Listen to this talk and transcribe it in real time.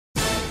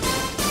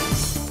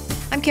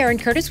I'm Karen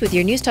Curtis with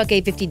your News Talk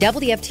 850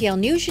 WFTL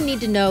News you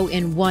need to know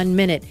in 1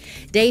 minute.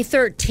 Day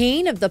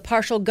 13 of the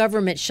partial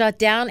government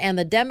shutdown, and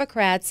the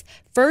Democrats'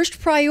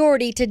 first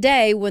priority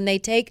today, when they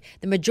take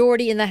the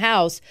majority in the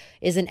House,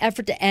 is an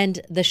effort to end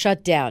the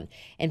shutdown.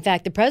 In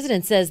fact, the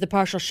president says the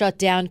partial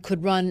shutdown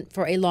could run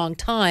for a long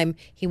time.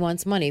 He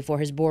wants money for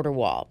his border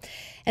wall.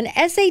 An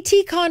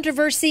SAT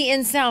controversy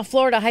in South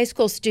Florida. A high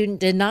school student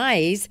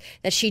denies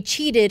that she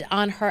cheated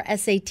on her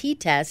SAT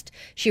test.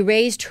 She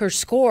raised her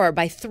score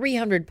by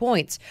 300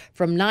 points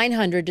from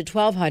 900 to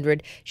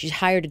 1,200. She's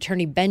hired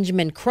attorney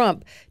Benjamin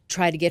Crump to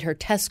try to get her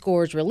test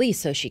scores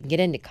released so she can get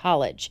into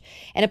college.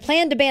 And a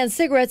plan to ban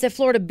cigarettes at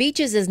Florida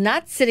beaches is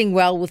not sitting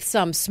well with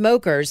some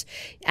smokers.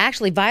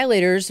 Actually,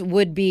 violators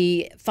would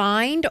be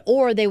fined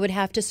or they would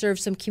have to serve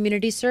some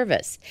community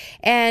service.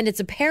 And it's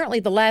apparently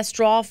the last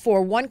straw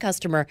for one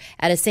customer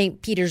at a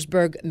St.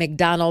 Petersburg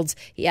McDonald's.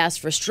 He asked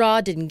for a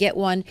straw, didn't get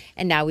one,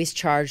 and now he's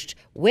charged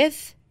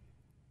with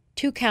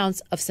 2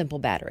 counts of simple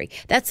battery.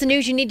 That's the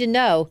news you need to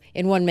know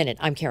in 1 minute.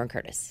 I'm Karen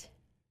Curtis.